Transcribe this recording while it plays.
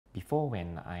Before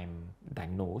when I'm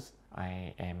diagnosed,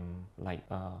 I am like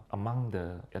among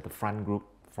the front group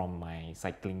from my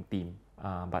cycling team.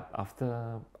 But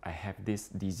after I have this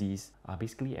disease,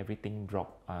 basically everything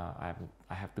dropped. I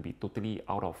have to be totally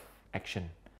out of action.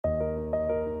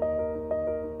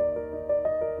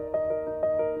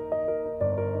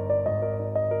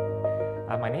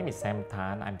 My name is Sam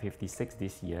Tan. I'm 56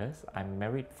 this year. I'm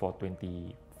married for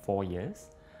 24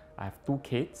 years. I have two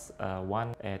kids,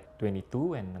 one at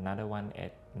 22 and another one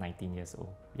at 19 years old.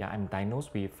 Yeah, I'm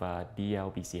diagnosed with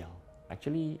DLBCL.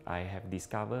 Actually, I have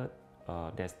discovered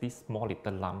there's this small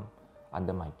little lump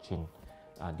under my chin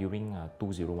during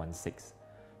 2016.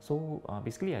 So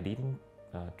basically, I didn't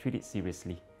treat it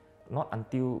seriously. Not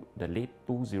until the late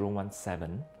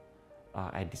 2017,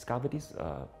 I discovered this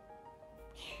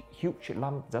huge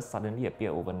lump just suddenly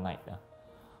appeared overnight.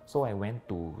 So I went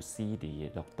to see the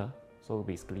doctor. So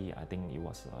basically, I think it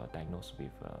was diagnosed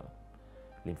with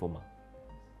lymphoma.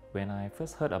 When I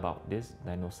first heard about this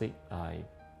diagnosis, I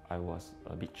was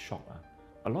a bit shocked.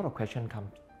 A lot of questions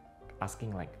come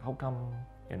asking like, how come,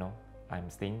 I'm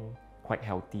staying quite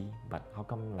healthy, but how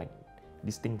come like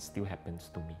this thing still happens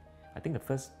to me? I think the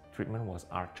first treatment was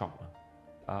R-CHOP.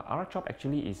 R-CHOP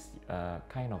actually is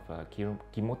kind of a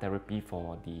chemotherapy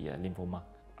for the lymphoma.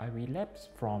 I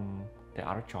relapsed from the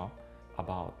R-CHOP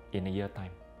about in a year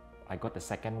time. I got the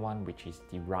second one, which is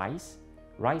the RISE.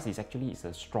 RISE is actually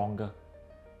a stronger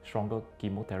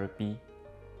chemotherapy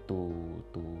to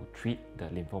treat the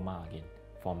lymphoma again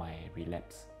for my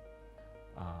relapse.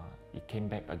 It came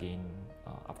back again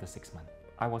after 6 months.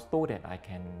 I was told that I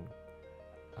can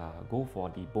go for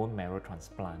the bone marrow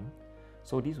transplant.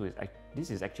 So this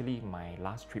is actually my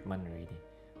last treatment already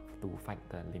to fight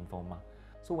the lymphoma.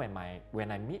 So when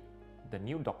I meet the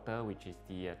new doctor, which is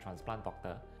the transplant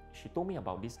doctor, she told me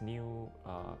about this new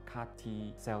CAR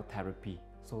T cell therapy.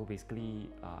 So basically,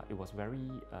 it was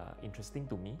very interesting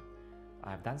to me.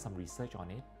 I've done some research on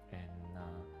it, and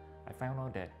I found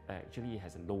out that actually it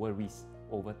has a lower risk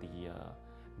over the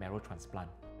marrow transplant.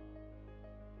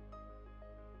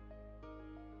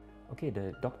 Okay,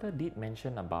 the doctor did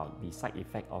mention about the side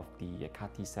effect of the CAR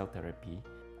T cell therapy.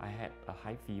 I had a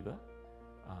high fever,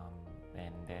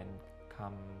 and then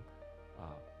come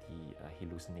the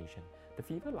hallucination. The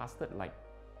fever lasted like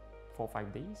 4 or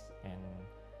 5 days, and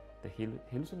the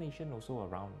hallucination also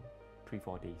around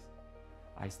 3-4 days.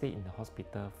 I stayed in the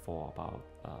hospital for about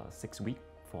 6 weeks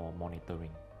for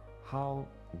monitoring. How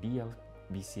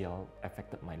DLBCL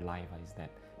affected my life is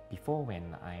that before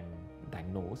when I'm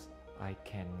diagnosed, I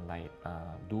can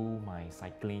do my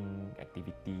cycling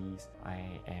activities.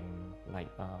 I am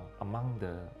among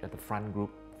the front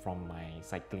group from my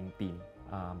cycling team.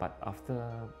 But after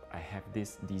I have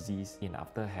this disease and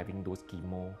after having those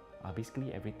chemo,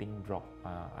 basically everything dropped.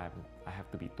 I have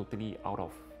to be totally out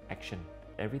of action.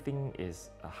 Everything is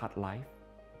a hard life,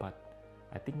 but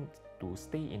I think to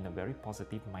stay in a very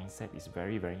positive mindset is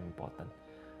very, very important.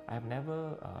 I have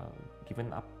never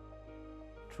given up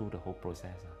through the whole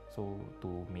process. So to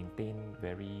maintain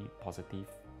very positive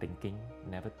thinking,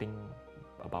 never think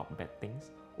about bad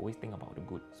things, always think about the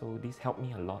good. So this helped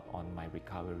me a lot on my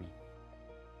recovery.